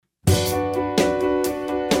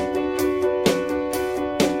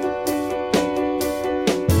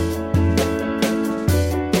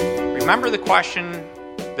remember the question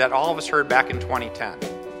that all of us heard back in 2010,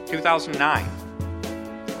 2009.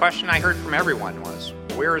 The question I heard from everyone was,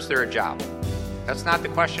 where is there a job? That's not the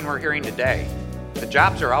question we're hearing today. The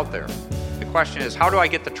jobs are out there. The question is, how do I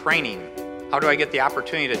get the training? How do I get the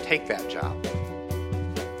opportunity to take that job?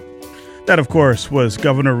 That, of course, was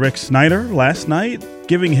Governor Rick Snyder last night,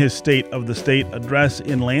 giving his State of the State address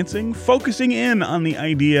in Lansing, focusing in on the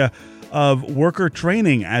idea of worker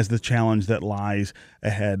training as the challenge that lies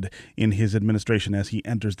ahead in his administration as he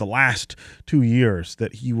enters the last 2 years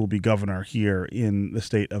that he will be governor here in the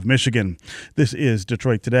state of Michigan. This is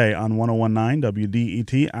Detroit Today on 101.9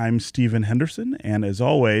 WDET. I'm Stephen Henderson, and as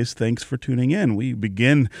always, thanks for tuning in. We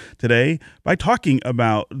begin today by talking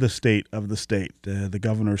about the state of the state. The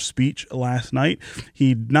governor's speech last night,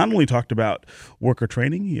 he not only talked about worker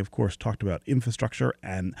training, he of course talked about infrastructure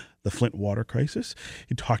and the Flint water crisis.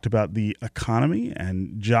 He talked about the economy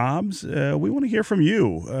and jobs. We want to hear from you.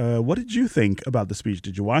 What did you think about the speech?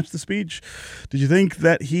 Did you watch the speech? Did you think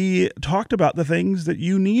that he talked about the things that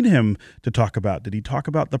you need him to talk about? Did he talk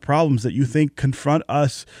about the problems that you think confront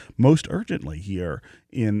us most urgently here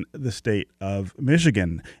in the state of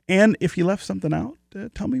Michigan? And if he left something out,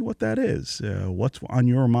 tell me what that is. What's on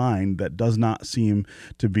your mind that does not seem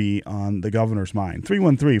to be on the governor's mind?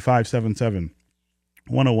 313-577-1019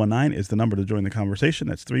 is the number to join the conversation.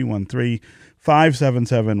 That's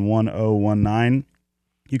 313-577-1019.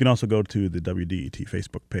 You can also go to the WDET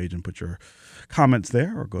Facebook page and put your comments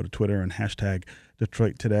there, or go to Twitter and hashtag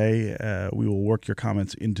Detroit Today. We will work your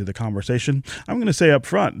comments into the conversation. I'm going to say up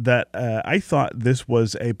front that I thought this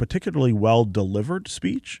was a particularly well-delivered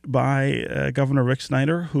speech by Governor Rick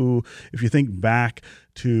Snyder, who, if you think back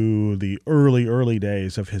to the early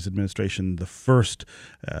days of his administration, the first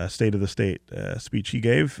State of the State speech he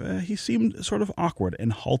gave, he seemed sort of awkward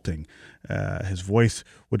and halting. His voice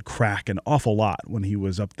would crack an awful lot when he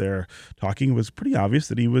was up there talking. It was pretty obvious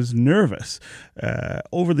that he was nervous.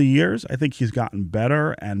 Over the years, I think he's gotten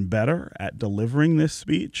better and better at delivering this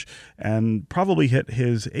speech, and probably hit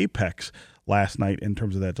his apex last night in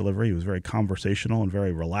terms of that delivery. He was very conversational and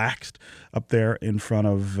very relaxed up there in front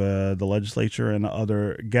of the legislature and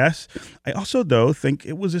other guests. I also, though, think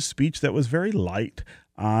it was a speech that was very light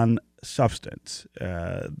on substance.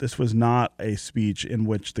 This was not a speech in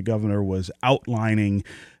which the governor was outlining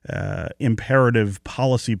imperative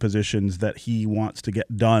policy positions that he wants to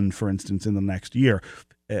get done, for instance, in the next year.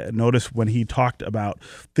 Notice when he talked about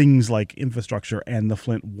things like infrastructure and the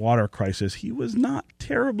Flint water crisis, he was not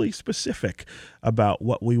terribly specific about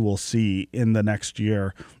what we will see in the next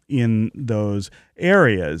year in those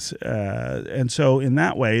areas. And so in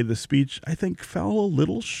that way, the speech, I think, fell a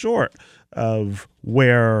little short of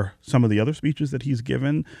where some of the other speeches that he's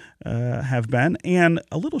given have been, and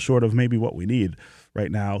a little short of maybe what we need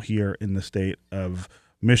right now here in the state of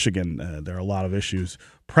Michigan. There are a lot of issues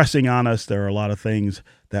pressing on us. There are a lot of things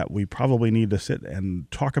that we probably need to sit and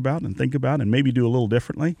talk about and think about and maybe do a little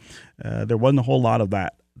differently. There wasn't a whole lot of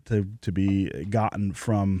that to be gotten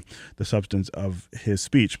from the substance of his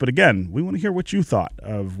speech. But again, we want to hear what you thought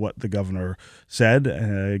of what the governor said.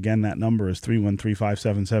 Again, that number is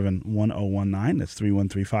 313-577-1019. That's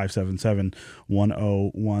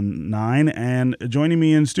 313-577-1019. And joining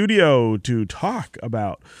me in studio to talk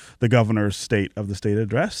about the governor's State of the State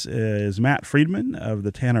address is Matt Friedman of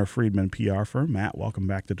the Tanner Friedman PR firm. Matt, welcome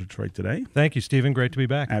back to Detroit Today. Thank you, Stephen. Great to be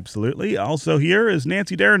back. Absolutely. Also here is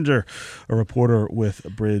Nancy Derringer, a reporter with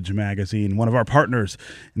Bridge Magazine, one of our partners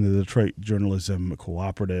in the Detroit Journalism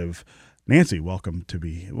Cooperative. Nancy, welcome to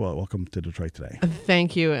Detroit Today.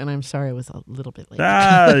 Thank you, and I'm sorry I was a little bit late.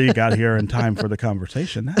 You got here in time for the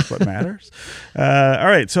conversation. That's what matters. All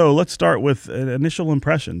right, so let's start with initial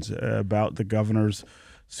impressions about the governor's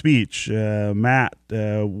speech. Matt,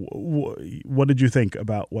 what did you think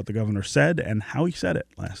about what the governor said and how he said it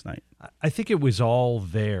last night? I think it was all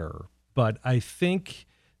there, but I think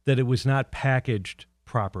that it was not packaged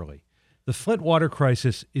properly. The Flint water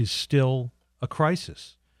crisis is still a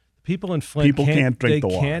crisis. People in Flint can't drink the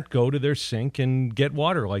water. They can't go to their sink and get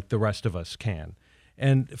water like the rest of us can.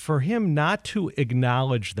 And for him not to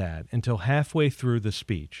acknowledge that until halfway through the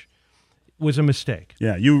speech was a mistake.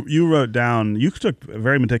 Yeah, you wrote down, you took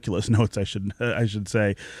very meticulous notes, I should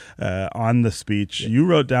say, on the speech. You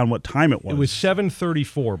wrote down what time it was. It was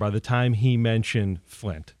 7:34 by the time he mentioned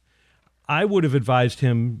Flint. I would have advised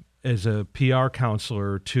him as a PR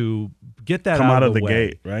counselor to get that out of the way.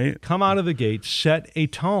 Gate, right? Come out of the gate, set a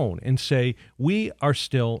tone, and say, we are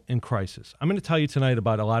still in crisis. I'm going to tell you tonight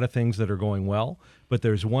about a lot of things that are going well, but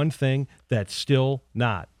there's one thing that's still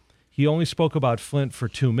not. He only spoke about Flint for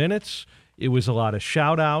 2 minutes. It was a lot of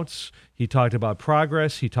shout-outs. He talked about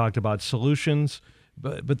progress. He talked about solutions.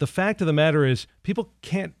 But the fact of the matter is, people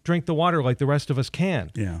can't drink the water like the rest of us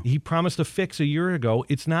can. Yeah. He promised a fix a year ago.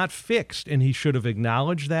 It's not fixed, and he should have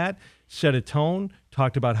acknowledged that, set a tone,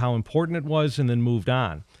 talked about how important it was, and then moved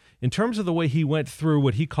on. In terms of the way he went through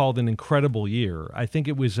what he called an incredible year, I think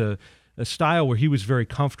it was a style where he was very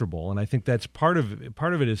comfortable, and I think that's part of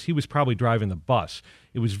it is he was probably driving the bus.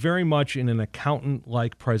 It was very much in an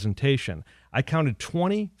accountant-like presentation. I counted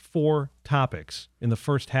 24 topics in the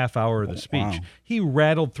first half hour of the speech. Wow. He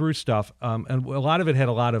rattled through stuff, and a lot of it had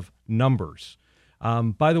a lot of numbers.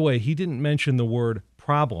 By the way, he didn't mention the word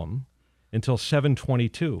problem until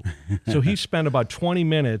 7:22. So he spent about 20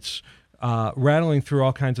 minutes rattling through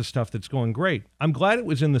all kinds of stuff that's going great. I'm glad it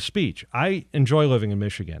was in the speech. I enjoy living in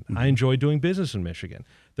Michigan. I enjoy doing business in Michigan.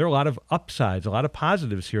 There are a lot of upsides, a lot of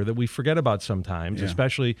positives here that we forget about sometimes,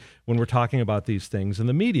 especially when we're talking about these things in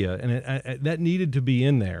the media, and that needed to be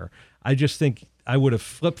in there. I just think I would have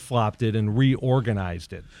flip-flopped it and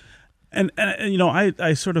reorganized it. And you know,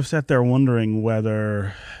 I sort of sat there wondering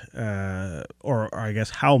whether, or I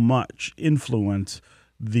guess how much influence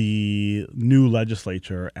the new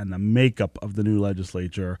legislature and the makeup of the new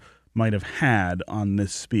legislature might have had on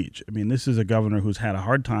this speech. I mean, this is a governor who's had a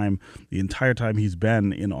hard time the entire time he's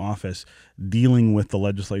been in office dealing with the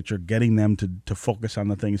legislature, getting them to focus on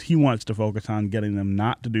the things he wants to focus on, getting them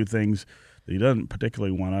not to do things that he doesn't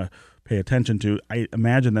particularly want to pay attention to. I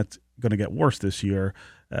imagine that's going to get worse this year,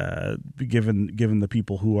 given the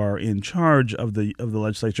people who are in charge of the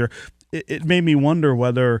legislature. It made me wonder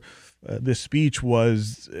whether this speech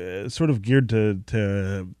was sort of geared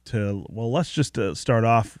to well, let's just start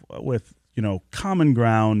off with, you know, common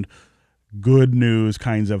ground, good news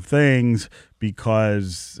kinds of things,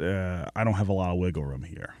 because I don't have a lot of wiggle room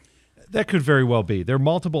here. That could very well be. There are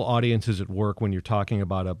multiple audiences at work when you're talking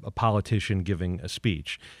about a politician giving a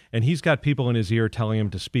speech. And he's got people in his ear telling him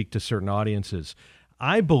to speak to certain audiences.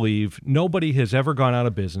 I believe nobody has ever gone out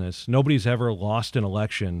of business. Nobody's ever lost an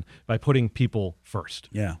election by putting people first.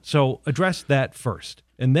 Yeah. So address that first,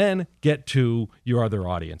 and then get to your other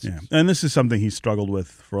audiences. Yeah. And this is something he struggled with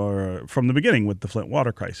from the beginning with the Flint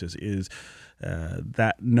water crisis, is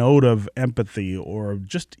that note of empathy or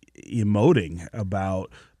just emoting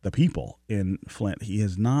about the people in Flint.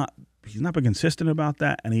 He's not been consistent about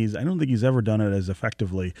that, and I don't think he's ever done it as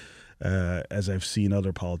effectively as I've seen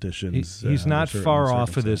other politicians. He's not far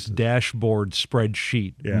off of this dashboard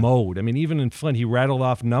spreadsheet mode. I mean, even in Flint, he rattled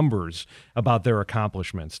off numbers about their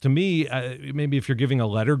accomplishments. To me, maybe if you're giving a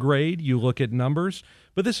letter grade, you look at numbers,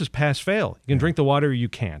 but this is pass-fail. You can drink the water or you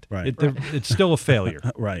can't. Right. It's still a failure.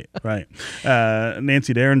 Right.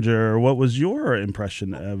 Nancy Derringer, what was your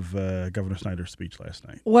impression of Governor Snyder's speech last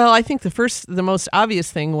night? Well, I think the most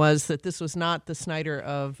obvious thing was that this was not the Snyder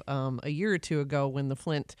of a year or two ago, when the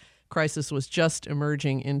Flint crisis was just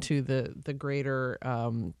emerging into the greater,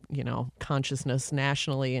 consciousness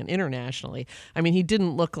nationally and internationally. I mean, he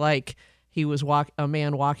didn't look like he was a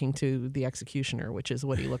man walking to the executioner, which is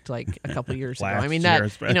what he looked like a couple of years ago. I mean,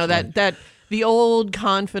 that the old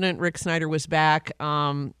confident Rick Snyder was back.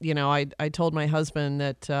 I told my husband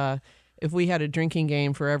that if we had a drinking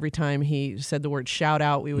game for every time he said the word shout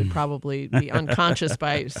out, we would probably be unconscious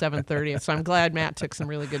by 7:30. So I'm glad Matt took some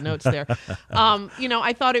really good notes there.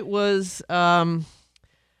 I thought it was, I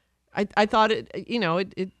thought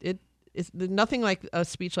it's nothing like a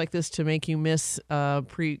speech like this to make you miss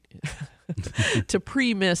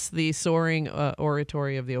pre-miss the soaring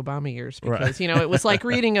oratory of the Obama years, because, it was like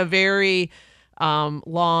reading a very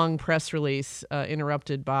long press release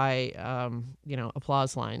interrupted by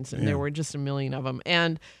applause lines, and there were just a million of them.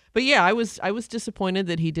 But I was disappointed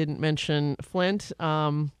that he didn't mention Flint.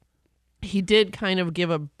 He did kind of give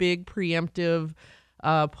a big preemptive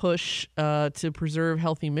push to preserve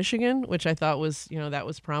healthy Michigan, which I thought was that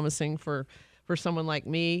was promising for someone like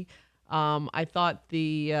me. I thought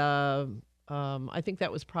I think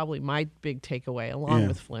that was probably my big takeaway, along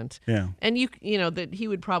with Flint. Yeah. And that he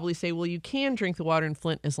would probably say, well, you can drink the water in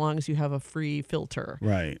Flint as long as you have a free filter.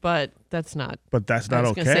 Right. But that's not. But that's not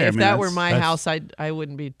okay. Say, if that were my house, I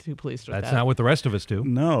wouldn't be too pleased with that. That's not what the rest of us do.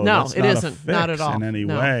 No, it isn't. Not at all. In any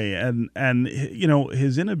way. And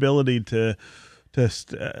his inability to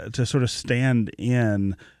sort of stand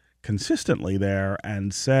in consistently there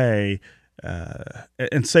and say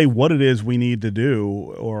what it is we need to do,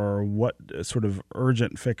 or what sort of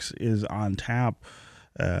urgent fix is on tap,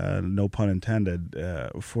 no pun intended,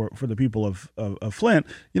 for the people of Flint.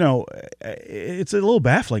 It's a little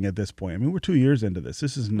baffling at this point. I mean, we're 2 years into this.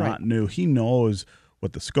 This is not new. He knows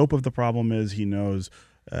what the scope of the problem is. He knows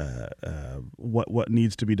what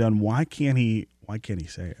needs to be done. Why can't he Why can't he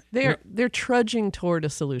say it? They're trudging toward a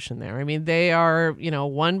solution there. I mean, they are,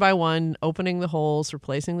 one by one opening the holes,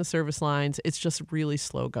 replacing the service lines. It's just really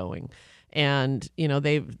slow going. And,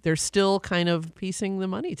 they're still kind of piecing the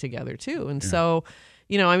money together too. And so,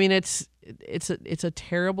 I mean, it's a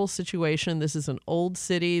terrible situation. This is an old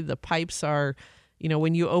city. The pipes are,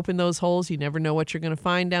 when you open those holes, you never know what you're going to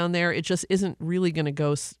find down there. It just isn't really going to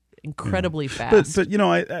go incredibly fast. But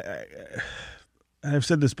I've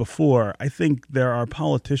said this before. I think there are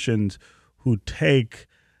politicians who take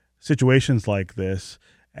situations like this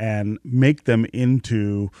and make them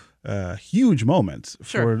into huge moments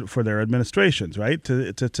for their administrations, right?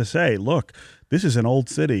 To say, look, this is an old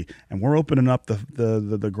city, and we're opening up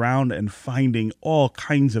the ground and finding all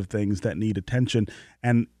kinds of things that need attention.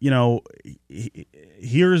 And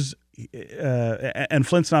here's and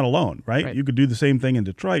Flint's not alone, right? You could do the same thing in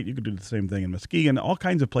Detroit. You could do the same thing in Muskegon. All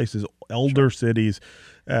kinds of places, elder cities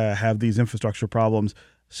have these infrastructure problems.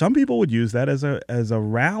 Some people would use that as a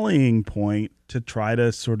rallying point to try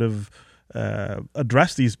to sort of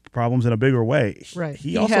address these problems in a bigger way. Right.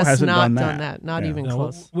 He also hasn't done done that. Not even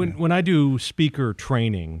close. When I do speaker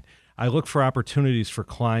training, I look for opportunities for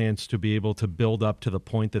clients to be able to build up to the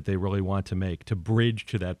point that they really want to make, to bridge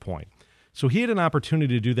to that point. So he had an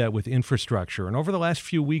opportunity to do that with infrastructure. And over the last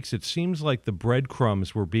few weeks, it seems like the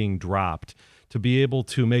breadcrumbs were being dropped to be able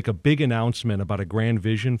to make a big announcement about a grand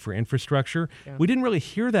vision for infrastructure. Yeah. We didn't really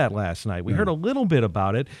hear that last night. We heard a little bit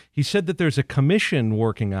about it. He said that there's a commission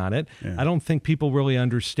working on it. Yeah. I don't think people really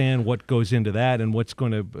understand what goes into that and what's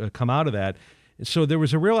going to come out of that. So there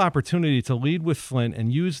was a real opportunity to lead with Flint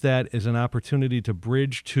and use that as an opportunity to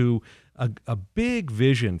bridge to a big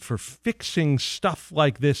vision for fixing stuff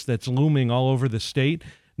like this that's looming all over the state,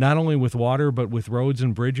 not only with water, but with roads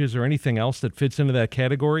and bridges or anything else that fits into that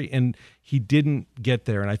category. And he didn't get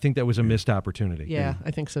there. And I think that was a missed opportunity. Yeah,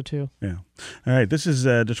 I think so too. Yeah. All right. This is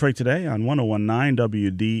Detroit Today on 101.9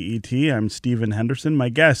 WDET. I'm Stephen Henderson. My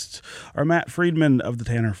guests are Matt Friedman of the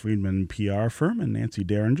Tanner Friedman PR firm and Nancy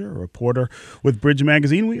Derringer, a reporter with Bridge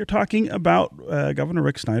Magazine. We are talking about Governor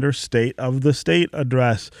Rick Snyder's State of the State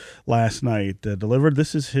address last night delivered.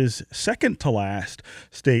 This is his second to last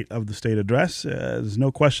State of the State address. There's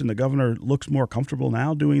no question the governor looks more comfortable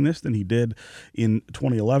now doing this than he did in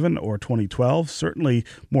 2011 or 2012, certainly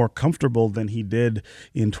more comfortable than he did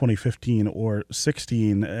in 2015 or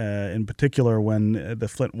 16, in particular when the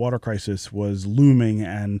Flint water crisis was looming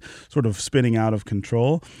and sort of spinning out of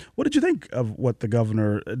control. What did you think of what the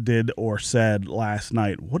governor did or said last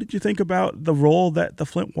night? What did you think about the role that the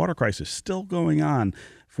Flint water crisis still going on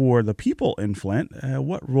for the people in Flint?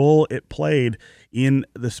 What role it played in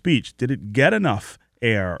the speech? Did it get enough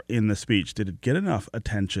air in the speech? Did it get enough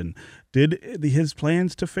attention? Did his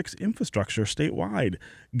plans to fix infrastructure statewide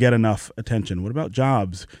get enough attention? What about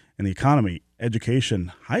jobs and the economy,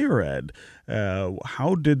 education, higher ed?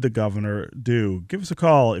 How did the governor do? Give us a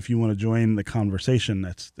call if you want to join the conversation.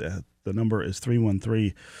 That's the number is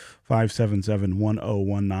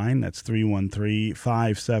 313-577-1019. That's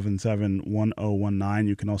 313-577-1019.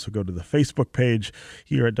 You can also go to the Facebook page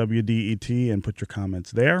here at WDET and put your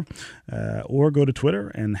comments there, or go to Twitter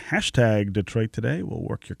and hashtag Detroit Today. We'll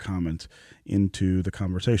work your comments into the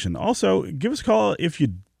conversation. Also, give us a call if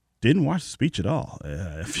you didn't watch the speech at all.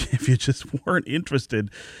 If you just weren't interested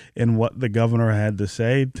in what the governor had to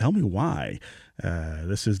say, tell me why.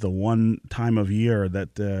 This is the one time of year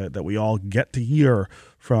that we all get to hear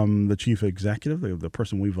from the chief executive, the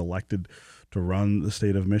person we've elected to run the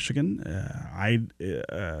state of Michigan. I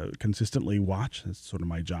consistently watch. It's sort of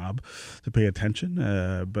my job to pay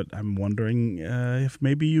attention. But I'm wondering if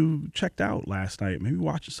maybe you checked out last night, maybe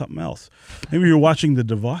watching something else. Maybe you're watching the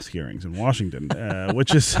DeVos hearings in Washington,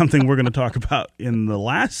 which is something we're going to talk about in the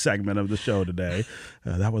last segment of the show today.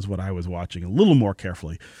 That was what I was watching a little more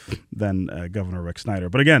carefully than Governor Rick Snyder.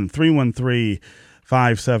 But again,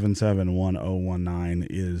 313-577-1019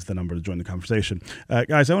 is the number to join the conversation.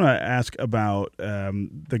 Guys, I want to ask about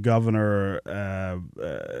the governor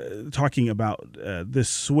talking about this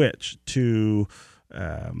switch to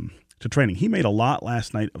training. He made a lot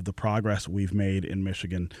last night of the progress we've made in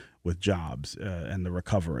Michigan with jobs and the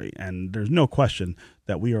recovery. And there's no question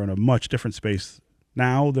that we are in a much different space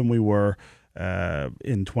now than we were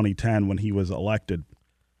in 2010 when he was elected.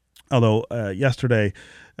 Although yesterday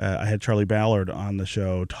I had Charlie Ballard on the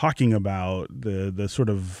show talking about the sort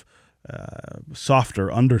of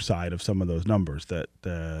softer underside of some of those numbers,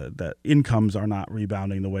 that incomes are not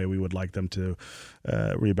rebounding the way we would like them to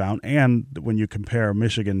rebound. And when you compare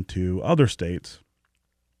Michigan to other states,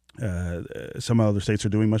 some other states are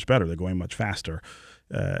doing much better. They're going much faster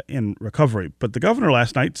in recovery. But the governor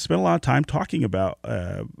last night spent a lot of time talking about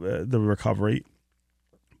the recovery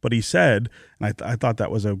But he said, and I thought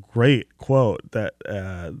that was a great quote, that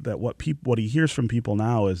what he hears from people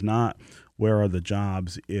now is not where are the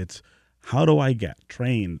jobs, it's how do I get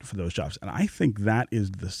trained for those jobs? And I think that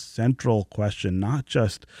is the central question, not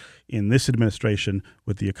just in this administration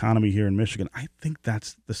with the economy here in Michigan. I think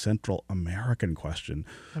that's the central American question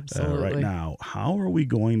right now. How are we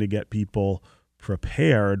going to get people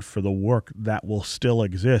prepared for the work that will still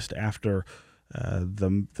exist after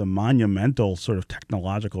the monumental sort of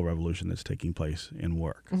technological revolution that's taking place in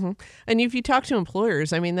work? Mm-hmm. And if you talk to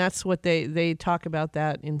employers, I mean, that's what they talk about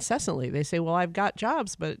that incessantly. They say, well, I've got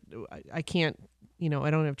jobs, but I can't, I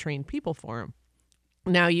don't have trained people for them.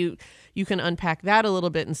 Now, you can unpack that a little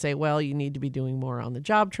bit and say, well, you need to be doing more on the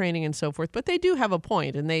job training and so forth. But they do have a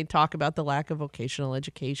point, and they talk about the lack of vocational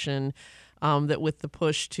education, that with the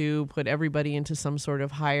push to put everybody into some sort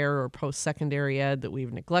of higher or post-secondary ed, that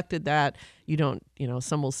we've neglected that. You don't,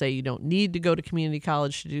 some will say you don't need to go to community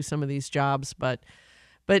college to do some of these jobs, but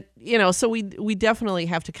so we definitely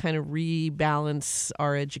have to kind of rebalance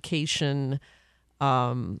our education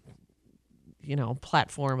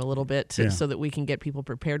platform a little bit so that we can get people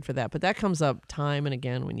prepared for that. But that comes up time and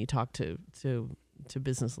again when you talk to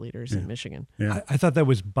business leaders in Michigan. Yeah. I thought that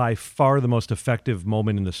was by far the most effective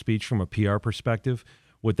moment in the speech from a PR perspective.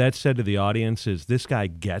 What that said to the audience is this guy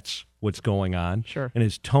gets what's going on. Sure. And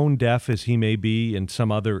as tone deaf as he may be in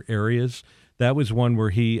some other areas, that was one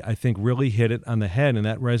where he, I think, really hit it on the head. And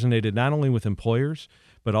that resonated not only with employers,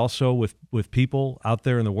 but also with people out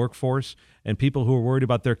there in the workforce and people who are worried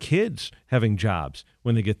about their kids having jobs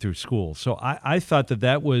when they get through school. So I thought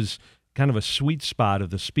that was kind of a sweet spot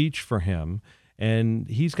of the speech for him. And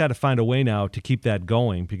he's got to find a way now to keep that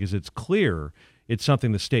going because it's clear it's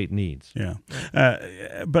something the state needs. Yeah.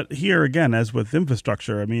 But here again, as with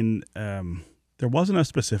infrastructure, I mean, there wasn't a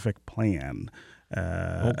specific plan.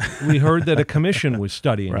 Well, we heard that a commission was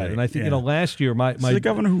studying Right, it. And I think, yeah. Last year, my the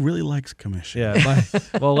governor who really likes commission. Yeah.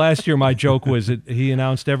 Last year, my joke was that he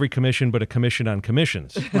announced every commission but a commission on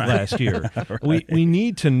commissions last year. Right. We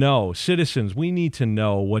need to know, citizens, we need to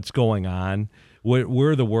know what's going on.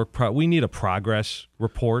 Where the work we need a progress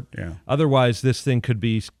report. Yeah. Otherwise, this thing could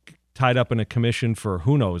be tied up in a commission for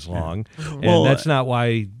who knows long. Yeah. And well, that's not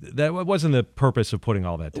why. That wasn't the purpose of putting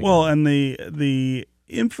all that together. Well, and the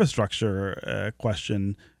infrastructure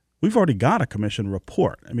question, we've already got a commission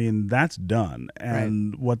report. I mean, that's done.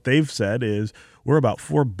 And what they've said is we're about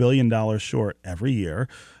 $4 billion short every year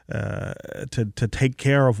to take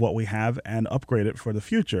care of what we have and upgrade it for the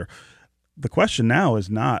future. The question now is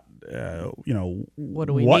not, what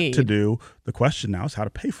do we need to do. The question now is how to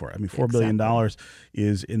pay for it. I mean, $4 billion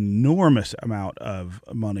is enormous amount of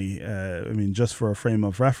money. Just for a frame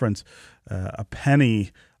of reference, a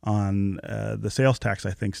penny on the sales tax,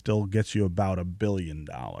 I think, still gets you about $1 billion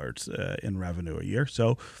in revenue a year.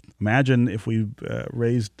 So imagine if we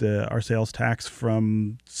raised our sales tax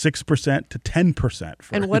from 6% to 10%.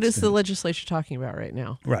 And what is the legislature talking about right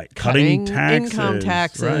now? Right. Cutting taxes. Income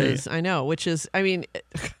taxes. Right. I know, which is,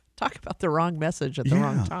 talk about the wrong message at the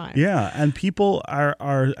wrong time. Yeah, and people are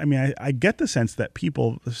I get the sense that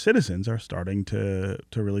the citizens are starting to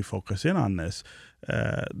really focus in on this,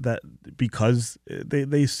 that because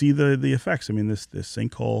they see the effects. I mean, this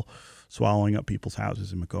sinkhole swallowing up people's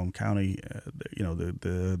houses in Macomb County,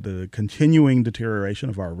 the continuing deterioration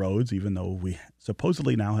of our roads, even though we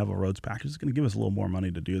supposedly now have a roads package, is going to give us a little more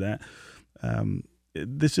money to do that.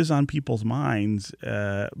 This is on people's minds,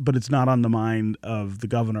 but it's not on the mind of the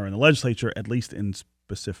governor and the legislature, at least in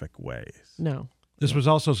specific ways. No. This was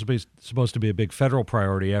also supposed to be a big federal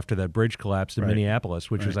priority after that bridge collapsed in Minneapolis,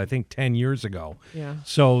 which was, I think, 10 years ago. Yeah.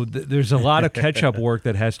 So there's a lot of catch-up work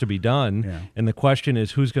that has to be done, and the question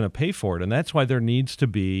is who's going to pay for it? And that's why there needs to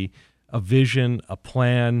be a vision, a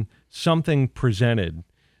plan, something presented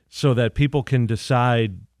so that people can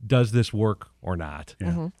decide, does this work or not? Yeah.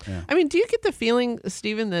 Mm-hmm. Yeah. I mean, do you get the feeling,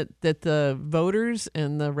 Stephen, that the voters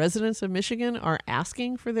and the residents of Michigan are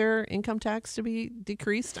asking for their income tax to be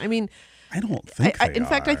decreased? I mean, I don't think in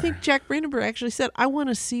fact, I think Jack Brandenburg actually said, I want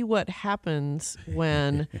to see what happens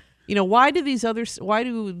when, why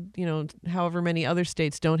do however many other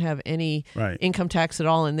states don't have any income tax at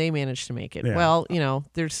all and they manage to make it? Yeah. Well,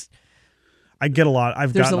 I get a lot.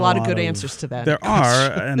 There's a lot of good answers to that. There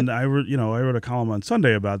are, and I wrote a column on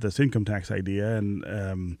Sunday about this income tax idea, and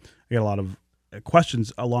I get a lot of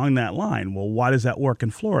questions along that line. Well, why does that work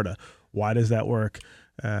in Florida? Why does that work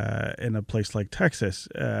in a place like Texas?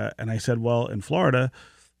 And I said, well, in Florida,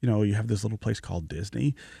 you have this little place called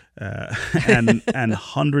Disney, and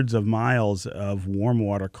hundreds of miles of warm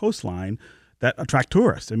water coastline that attract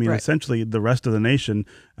tourists. I mean, essentially, the rest of the nation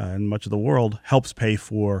and much of the world helps pay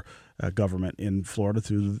for government in Florida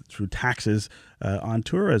through taxes on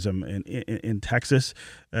tourism. In Texas,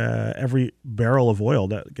 every barrel of oil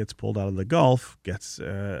that gets pulled out of the Gulf gets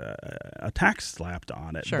a tax slapped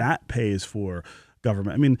on it. Sure. That pays for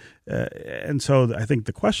government. I mean, and so I think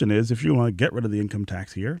the question is, if you want to get rid of the income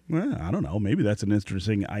tax here, well, I don't know, maybe that's an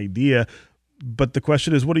interesting idea. But the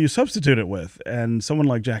question is, what do you substitute it with? And someone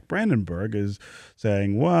like Jack Brandenburg is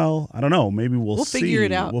saying, well, I don't know, maybe we'll see. Figure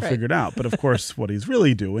it out. We'll figure it out. But of course, what he's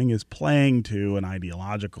really doing is playing to an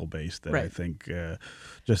ideological base that I think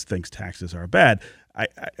just thinks taxes are bad.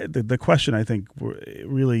 The question, I think,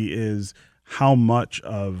 really is how much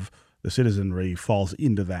of the citizenry falls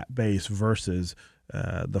into that base versus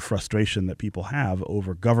the frustration that people have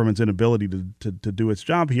over government's inability to do its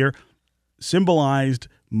job here, symbolized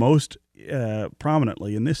most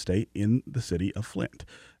prominently in this state in the city of Flint.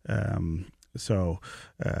 So,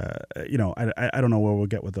 I don't know where we'll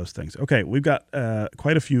get with those things. Okay, we've got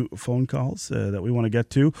quite a few phone calls that we want to get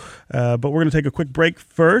to, but we're going to take a quick break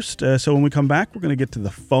first. So when we come back, we're going to get to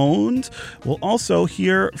the phones. We'll also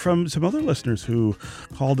hear from some other listeners who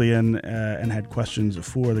called in and had questions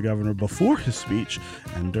for the governor before his speech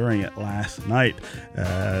and during it last night.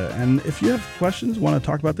 And if you have questions, want to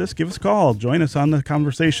talk about this, give us a call. Join us on the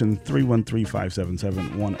conversation.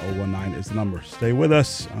 313-577-1019 is the number. Stay with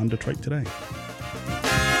us on Detroit Today.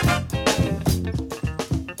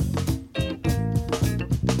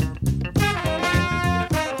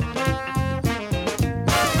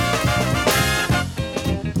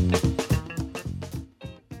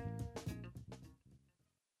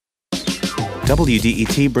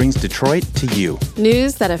 WDET brings Detroit to you.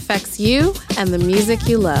 News that affects you and the music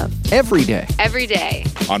you love. Every day. Every day.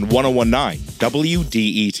 On 101.9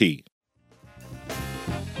 WDET.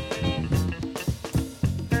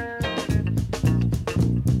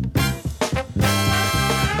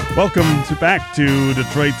 Welcome back to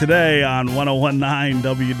Detroit Today on 101.9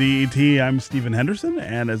 WDET. I'm Stephen Henderson,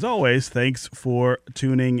 and as always, thanks for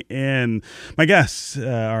tuning in. My guests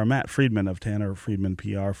are Matt Friedman of Tanner Friedman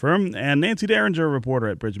PR firm and Nancy Derringer, reporter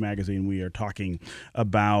at Bridge Magazine. We are talking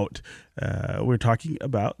about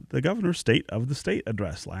the governor's State of the State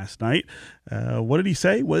address last night. What did he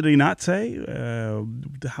say? What did he not say?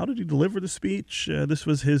 How did he deliver the speech? This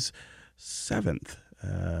was his seventh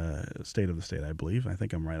State of the State, I believe. I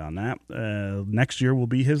think I'm right on that. Next year will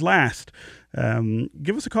be his last.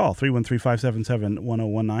 Give us a call,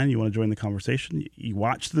 313-577-1019. You want to join the conversation? You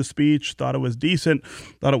watched the speech, thought it was decent,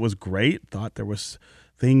 thought it was great, thought there was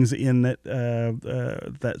things in it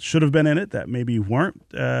that should have been in it that maybe weren't,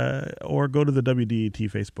 or go to the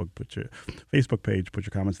WDET Facebook page, put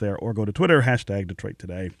your comments there, or go to Twitter, #Detroit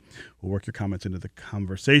Today. We'll work your comments into the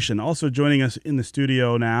conversation. Also joining us in the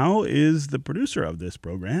studio now is the producer of this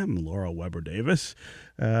program, Laura Weber Davis,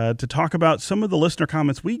 to talk about some of the listener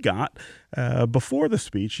comments we got before the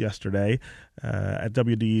speech yesterday at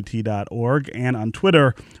WDET.org, and on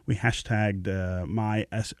Twitter we hashtagged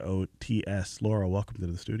MySOTS. Laura, welcome to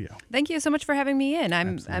the studio. Thank you so much for having me in.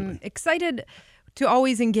 I'm excited to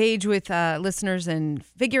always engage with listeners and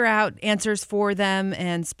figure out answers for them.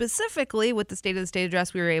 And specifically with the State of the State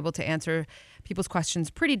address, we were able to answer people's questions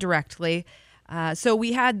pretty directly. So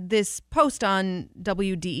we had this post on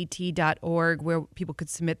WDET.org where people could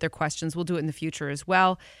submit their questions. We'll do it in the future as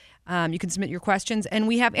well. You can submit your questions, and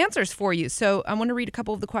we have answers for you. So I want to read a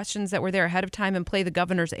couple of the questions that were there ahead of time and play the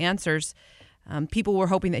governor's answers. People were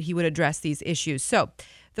hoping that he would address these issues. So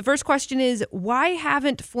the first question is, why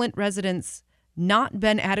haven't Flint residents not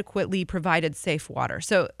been adequately provided safe water?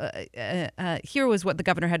 So here was what the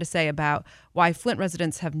governor had to say about why Flint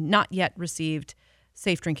residents have not yet received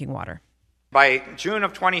safe drinking water. By June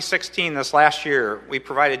of 2016, this last year, we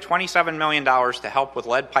provided $27 million to help with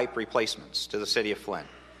lead pipe replacements to the city of Flint.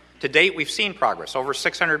 To date, we've seen progress. Over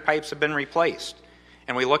 600 pipes have been replaced,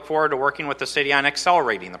 and we look forward to working with the city on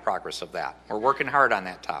accelerating the progress of that. We're working hard on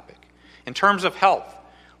that topic. In terms of health,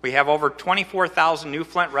 we have over 24,000 new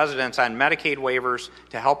Flint residents on Medicaid waivers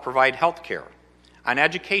to help provide health care. On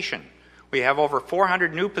education, we have over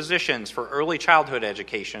 400 new positions for early childhood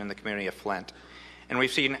education in the community of Flint, and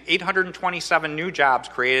we've seen 827 new jobs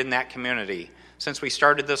created in that community since we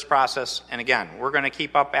started this process. And again, we're going to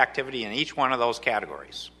keep up activity in each one of those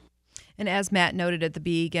categories. And as Matt noted at the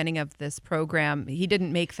beginning of this program, he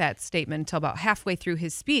didn't make that statement until about halfway through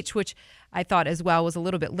his speech, which I thought as well was a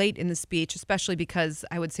little bit late in the speech, especially because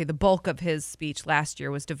I would say the bulk of his speech last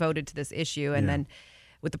year was devoted to this issue. And then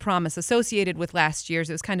with the promise associated with last year's,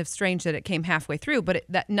 it was kind of strange that it came halfway through, but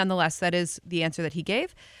nonetheless, that is the answer that he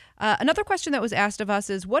gave. Another question that was asked of us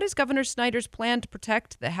is, what is Governor Snyder's plan to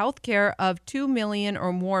protect the health care of 2 million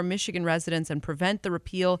or more Michigan residents and prevent the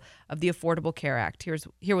repeal of the Affordable Care Act?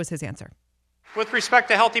 Here was his answer. With respect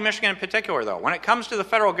to Healthy Michigan in particular, though, when it comes to the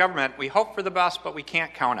federal government, we hope for the best, but we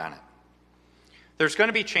can't count on it. There's going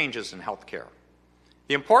to be changes in health care.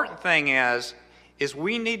 The important thing is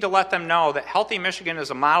we need to let them know that Healthy Michigan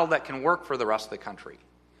is a model that can work for the rest of the country,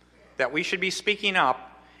 that we should be speaking up.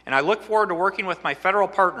 And I look forward to working with my federal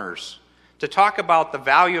partners to talk about the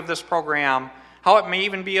value of this program, how it may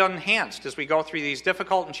even be enhanced as we go through these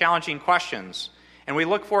difficult and challenging questions. And we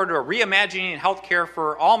look forward to reimagining health care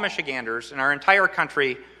for all Michiganders in our entire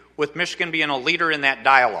country, with Michigan being a leader in that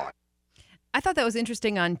dialogue. I thought that was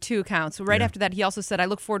interesting on two accounts. Right after that, he also said, I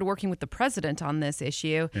look forward to working with the president on this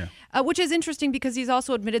issue, which is interesting because he's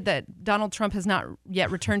also admitted that Donald Trump has not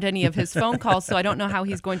yet returned any of his phone calls. So I don't know how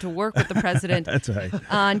he's going to work with the president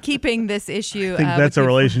on keeping this issue. I think that's a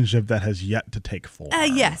relationship that has yet to take form.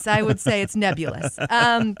 Yes, I would say it's nebulous.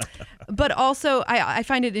 But also, I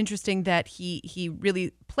find it interesting that he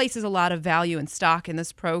really places a lot of value and stock in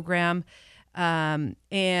this program.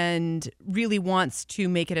 And really wants to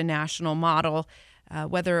make it a national model.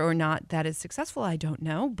 Whether or not that is successful, I don't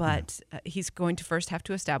know. But he's going to first have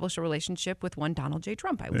to establish a relationship with one Donald J.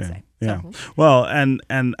 Trump, I would say. Yeah. Well, and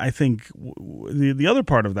I think the other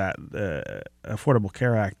part of that Affordable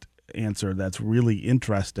Care Act answer that's really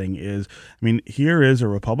interesting is, I mean, here is a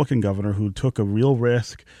Republican governor who took a real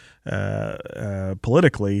risk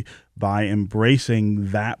politically by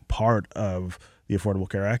embracing that part of the Affordable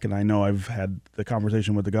Care Act. And I know I've had the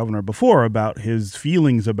conversation with the governor before about his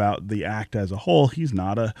feelings about the act as a whole. He's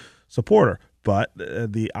not a supporter. But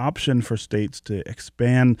the option for states to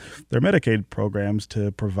expand their Medicaid programs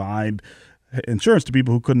to provide insurance to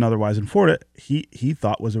people who couldn't otherwise afford it, he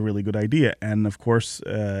thought was a really good idea. And of course,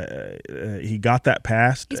 he got that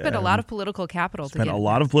passed. He spent a lot of political capital to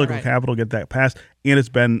get that passed. And it's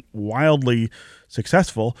been wildly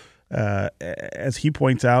successful. As he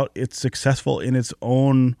points out, it's successful in its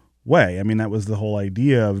own way. I mean, that was the whole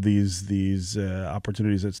idea of these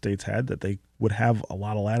opportunities that states had, that they would have a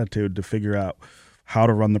lot of latitude to figure out how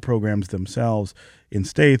to run the programs themselves in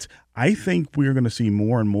states. I think we're going to see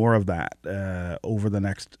more and more of that over the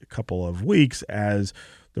next couple of weeks as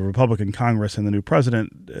the Republican Congress and the new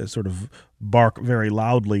president sort of bark very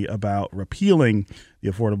loudly about repealing the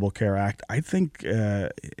Affordable Care Act. I think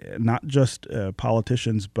not just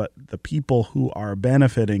politicians, but the people who are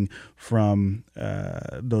benefiting from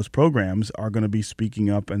those programs are going to be speaking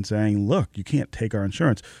up and saying, look, you can't take our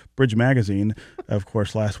insurance. Bridge Magazine, of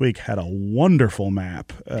course, last week had a wonderful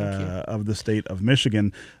map of the state of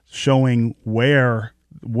Michigan showing where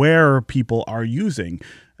people are using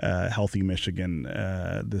Healthy Michigan,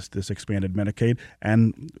 this expanded Medicaid.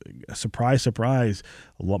 And surprise, surprise,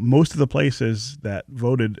 most of the places that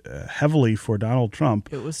voted heavily for Donald Trump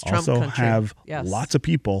also have lots of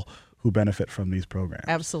people who benefit from these programs.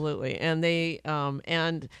 Absolutely. And they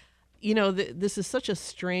this is such a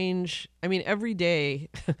strange, I mean, every day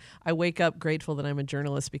I wake up grateful that I'm a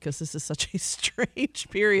journalist because this is such a strange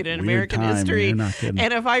period in American history. And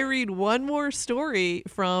if I read one more story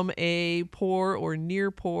from a poor or near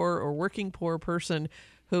poor or working poor person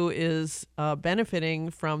who is benefiting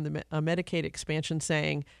from the Medicaid expansion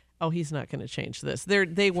saying, oh, he's not going to change this.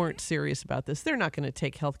 They weren't serious about this. They're not going to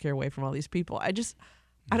take health care away from all these people.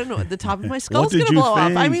 I don't know. At the top of my skull's going to blow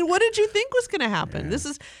off. I mean, what did you think was going to happen?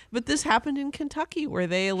 But this happened in Kentucky, where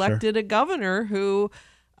they elected a governor who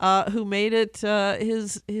made it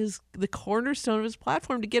the cornerstone of his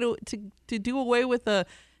platform to do away with a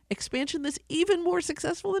expansion that's even more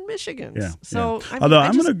successful than Michigan's. Yeah. So, yeah. Although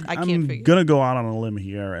I'm gonna go out on a limb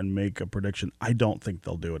here and make a prediction. I don't think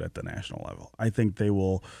they'll do it at the national level. I think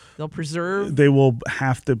they'll preserve. They will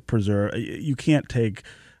have to preserve. You can't take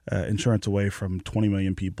insurance away from 20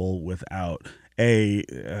 million people without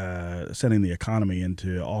sending the economy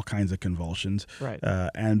into all kinds of convulsions, right?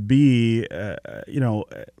 And B,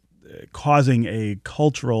 causing a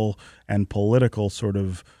cultural and political sort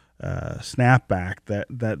of snapback that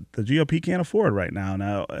the GOP can't afford right now.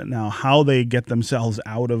 Now, how they get themselves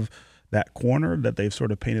out of that corner that they've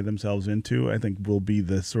sort of painted themselves into, I think, will be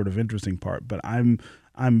the sort of interesting part. But I'm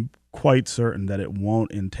quite certain that it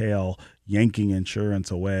won't entail yanking insurance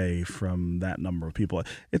away from that number of people.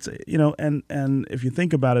 It's and if you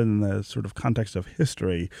think about it in the sort of context of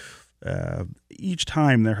history, each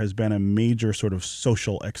time there has been a major sort of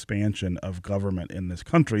social expansion of government in this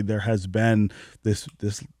country, there has been this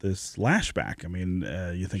lashback. I mean,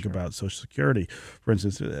 you think about Social Security, for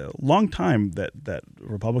instance, a long time that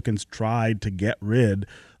Republicans tried to get rid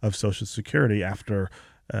of Social Security after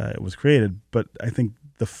it was created, but I think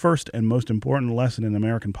the first and most important lesson in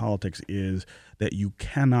American politics is that you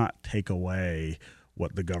cannot take away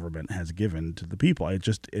what the government has given to the people.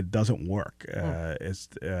 It doesn't work.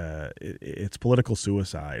 It's political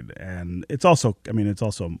suicide, and it's also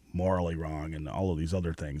morally wrong and all of these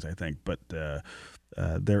other things, I think. But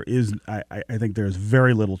I think there's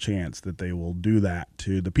very little chance that they will do that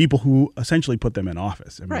to the people who essentially put them in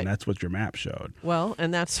office. I mean, that's what your map showed. Well,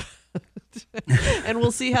 and that's and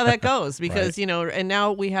we'll see how that goes, because and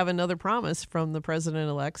now we have another promise from the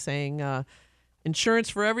president-elect saying insurance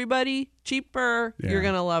for everybody, cheaper. Yeah. You're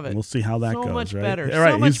gonna love it. We'll see how that goes. So much right? better.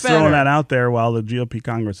 Right. So much He's throwing that out there while the GOP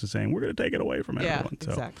Congress is saying we're going to take it away from everyone. Yeah,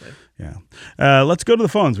 exactly. Yeah. Let's go to the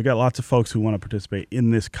phones. We got lots of folks who want to participate in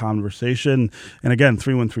this conversation. And again,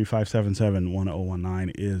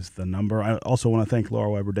 313-577-1019 is the number. I also want to thank Laura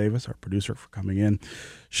Weber Davis, our producer, for coming in,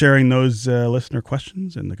 sharing those listener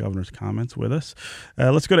questions and the governor's comments with us.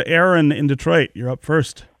 Let's go to Aaron in Detroit. You're up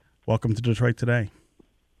first. Welcome to Detroit Today.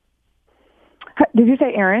 Did you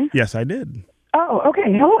say Aaron? Yes, I did. Oh, okay.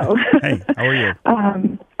 Hello. Hey, how are you?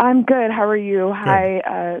 I'm good. How are you? Good.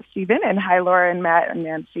 Hi, Stephen, and hi, Laura and Matt and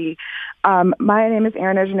Nancy. My name is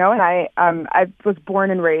Aaron, as you know, and I was born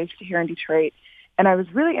and raised here in Detroit, and I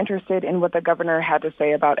was really interested in what the governor had to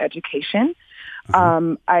say about education.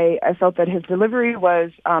 Uh-huh. I felt that his delivery was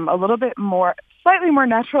a little bit slightly more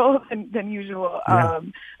natural than usual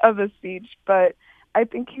of the speech, but I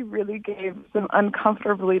think he really gave some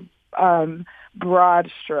uncomfortably broad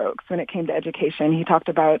strokes when it came to education. He talked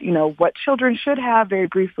about, what children should have very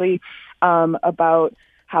briefly, about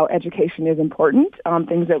how education is important,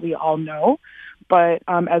 things that we all know. But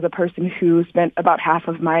as a person who spent about half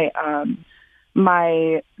of my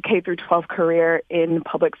my K through 12 career in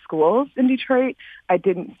public schools in Detroit, I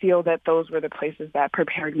didn't feel that those were the places that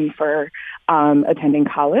prepared me for attending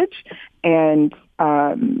college, and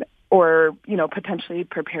or potentially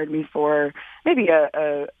prepared me for maybe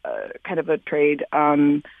a kind of a trade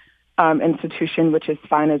institution, which is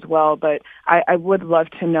fine as well. But I would love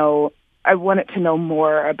to know. I wanted to know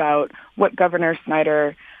more about what Governor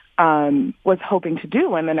Snyder was hoping to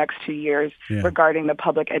do in the next 2 years regarding the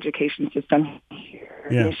public education system here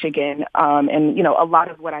in Michigan. And a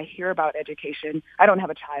lot of what I hear about education, I don't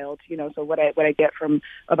have a child, so what I get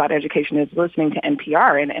about education is listening to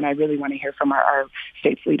NPR, and I really want to hear from our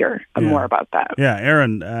state's leader more about that. Yeah,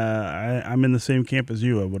 Aaron, I'm in the same camp as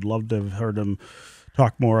you. I would love to have heard him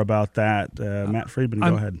talk more about that. Matt Friedman,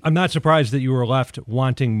 go ahead. I'm not surprised that you were left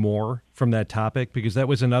wanting more from that topic, because that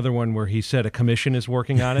was another one where he said a commission is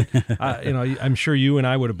working on it. I'm sure you and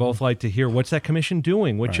I would have both liked to hear, what's that commission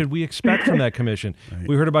doing? What should we expect from that commission? Right.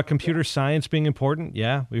 We heard about computer science being important.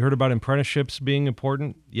 Yeah. We heard about apprenticeships being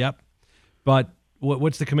important. Yep. But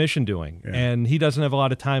what's the commission doing? Yeah. And he doesn't have a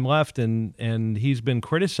lot of time left, and he's been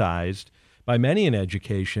criticized by many in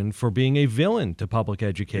education for being a villain to public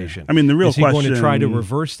education. Yeah. I mean, the real question... Is he going to try to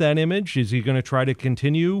reverse that image? Is he going to try to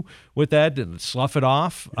continue with that and slough it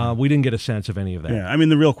off? We didn't get a sense of any of that. Yeah, I mean,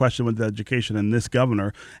 the real question with education and this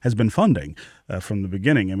governor has been funding from the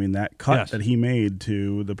beginning. I mean, that cut that he made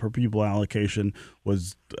to the per pupil allocation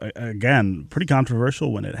was, again, pretty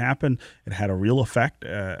controversial when it happened. It had a real effect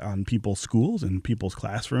on people's schools and people's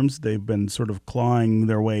classrooms. They've been sort of clawing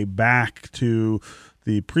their way back to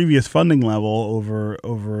the previous funding level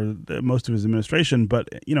over most of his administration. But,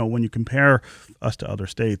 when you compare us to other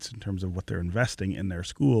states in terms of what they're investing in their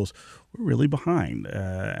schools, we're really behind.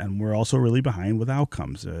 And we're also really behind with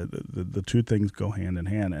outcomes. The two things go hand in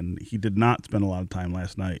hand. And he did not spend a lot of time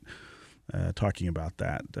last night talking about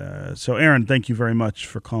that. So, Aaron, thank you very much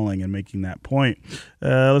for calling and making that point.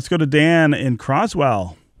 Let's go to Dan in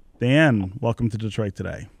Croswell. Dan, welcome to Detroit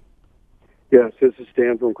Today. Yes, this is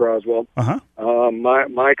Stan from Croswell. Uh-huh.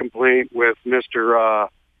 My complaint with Mr.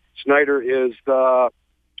 Snyder is the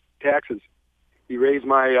taxes. He raised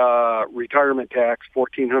my retirement tax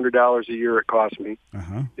 $1,400 a year. It cost me,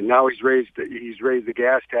 and now he's raised the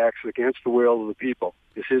gas tax against the will of the people.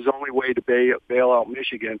 It's his only way to bail out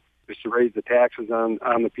Michigan is to raise the taxes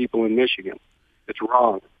on the people in Michigan. It's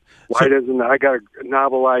wrong. Why doesn't I got a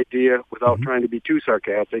novel idea without trying to be too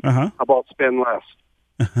sarcastic? How about spend less?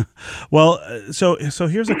 Well, so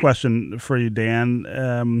here's a question for you, Dan.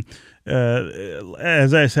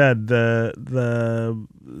 As I said,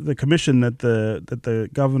 the commission that the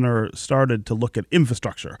governor started to look at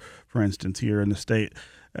infrastructure, for instance, here in the state,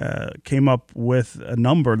 came up with a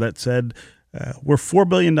number that said we're $4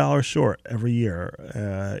 billion short every year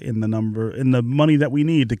in the money that we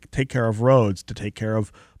need to take care of roads, to take care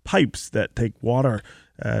of pipes that take water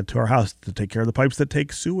to our house, to take care of the pipes that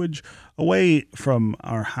take sewage away from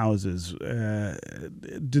our houses.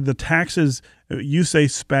 Do the taxes, you say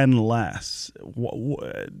spend less.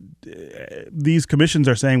 These commissions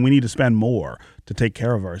are saying we need to spend more to take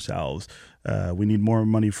care of ourselves. We need more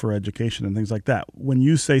money for education and things like that. When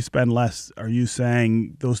you say spend less, are you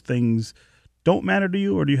saying those things don't matter to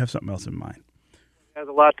you, or do you have something else in mind? It has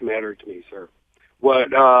a lot to matter to me, sir.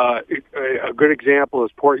 What a good example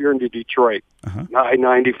is Port Huron to Detroit,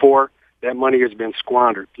 I-94. That money has been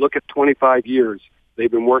squandered. Look at 25 years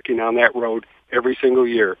they've been working on that road every single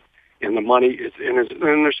year, and the money is and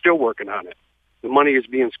they're still working on it. The money is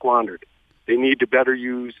being squandered. They need to better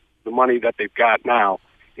use the money that they've got now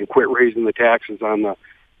and quit raising the taxes on the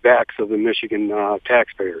backs of the Michigan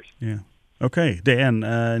taxpayers. Yeah. Okay, Dan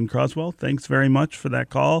in Croswell, thanks very much for that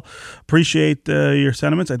call. Appreciate your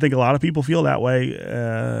sentiments. I think a lot of people feel that way,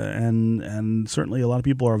 and certainly a lot of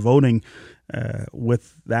people are voting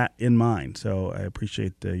with that in mind. So I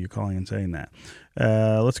appreciate you calling and saying that.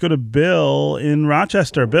 Let's go to Bill in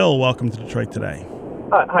Rochester. Bill, welcome to Detroit Today.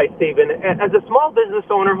 Hi, Stephen. As a small business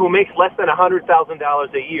owner who makes less than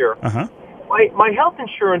 $100,000 a year, my health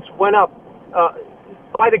insurance went up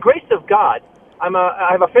by the grace of God. I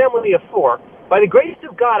have a family of 4. By the grace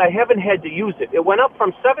of God, I haven't had to use it. It went up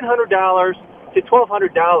from $700 to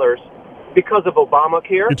 $1,200 because of Obamacare.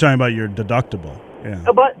 You're talking about your deductible, yeah.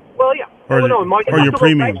 Or your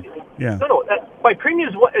premium, yeah. No, my premium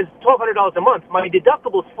is $1,200 a month. My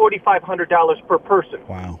deductible is $4,500 per person.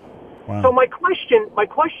 Wow. So my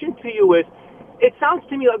question to you is, it sounds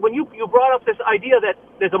to me like when you brought up this idea that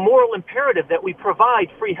there's a moral imperative that we provide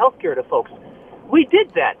free health care to folks. We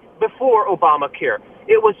did that before Obamacare.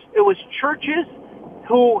 It was churches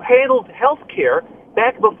who handled health care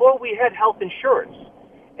back before we had health insurance.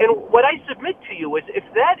 And what I submit to you is, if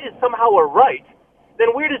that is somehow a right,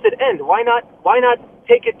 then where does it end? Why not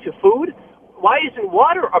take it to food? Why isn't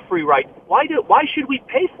water a free right? Why should we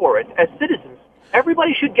pay for it as citizens?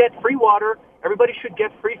 Everybody should get free water. Everybody should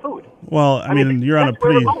get free food. Well, I mean, you're on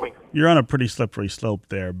a pretty slippery slope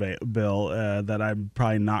there, Bill, that I'm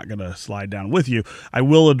probably not going to slide down with you. I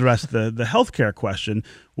will address the healthcare question,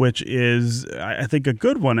 which is, I think, a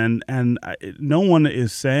good one, and no one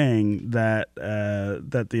is saying that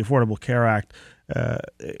the Affordable Care Act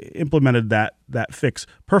implemented that fix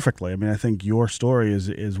perfectly. I mean, I think your story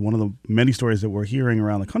is one of the many stories that we're hearing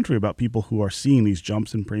around the country about people who are seeing these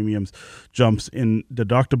jumps in premiums, jumps in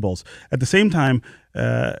deductibles. At the same time,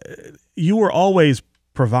 you were always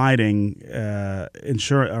providing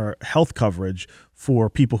insurance or health coverage for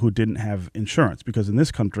people who didn't have insurance, because in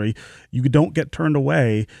this country, you don't get turned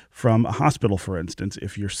away from a hospital, for instance,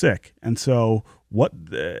 if you're sick. And so what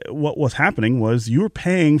was happening was you were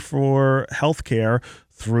paying for health care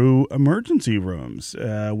through emergency rooms,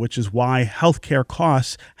 which is why healthcare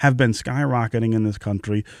costs have been skyrocketing in this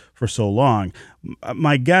country for so long.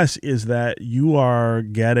 My guess is that you are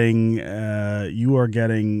getting your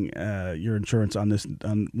insurance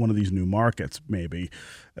on one of these new markets, maybe.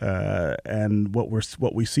 And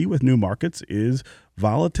what we see with new markets is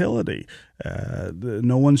volatility.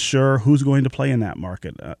 No one's sure who's going to play in that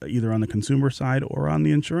market, either on the consumer side or on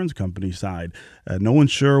the insurance company side. No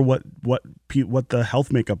one's sure what the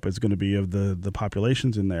health makeup is going to be of the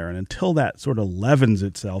populations in there. And until that sort of levens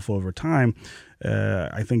itself over time,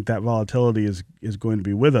 I think that volatility is going to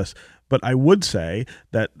be with us. But I would say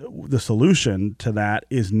that the solution to that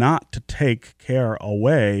is not to take care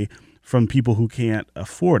away from people who can't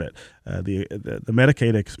afford it. The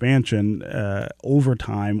Medicaid expansion over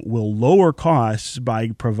time will lower costs by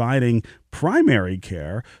providing primary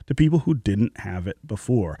care to people who didn't have it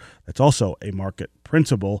before. That's also a market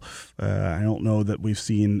principle. I don't know that we've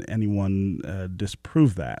seen anyone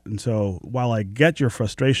disprove that. And so while I get your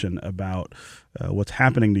frustration about what's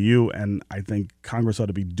happening to you, and I think Congress ought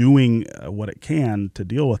to be doing what it can to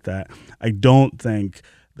deal with that, I don't think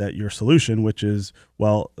that your solution, which is,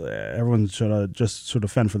 well, everyone should just sort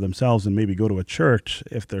of fend for themselves and maybe go to a church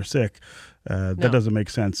if they're sick, that doesn't make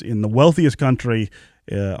sense. In the wealthiest country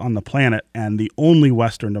on the planet, and the only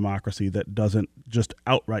Western democracy that doesn't just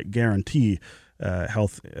outright guarantee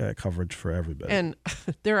health coverage for everybody. And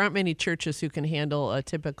there aren't many churches who can handle a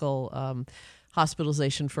typical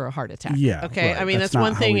hospitalization for a heart attack. Yeah. Okay. Right. I mean, that's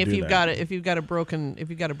one thing if you've got a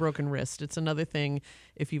broken wrist. It's another thing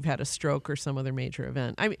if you've had a stroke or some other major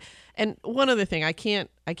event. I mean, and one other thing, I can't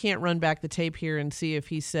run back the tape here and see if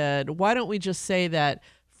he said, why don't we just say that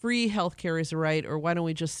free healthcare is a right, or why don't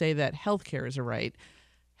we just say that healthcare is a right?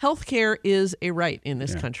 Healthcare is a right in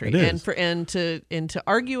this country, and to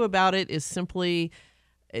argue about it is simply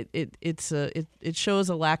it shows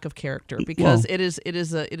a lack of character, because it is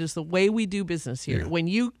the way we do business here.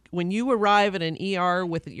 Yeah. When you arrive at an ER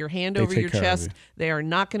with your hand over your chest, they are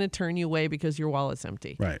not going to turn you away because your wallet's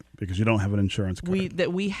empty. Right, because you don't have an insurance card.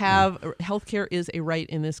 Healthcare is a right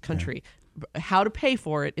in this country. How to pay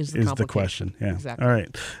for it is the question. Yeah. Exactly. All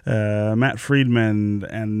right. Matt Friedman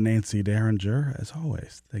and Nancy Derringer, as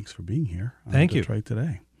always, thanks for being here on Thank you. Detroit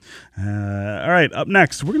Today. All right, up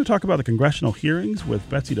next, we're going to talk about the congressional hearings with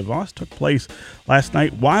Betsy DeVos. Took place last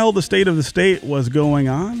night while the State of the State was going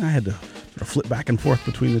on. I had to sort of flip back and forth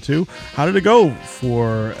between the two. How did it go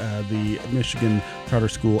for the Michigan Charter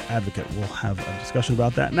School Advocate? We'll have a discussion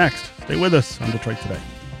about that next. Stay with us on Detroit Today.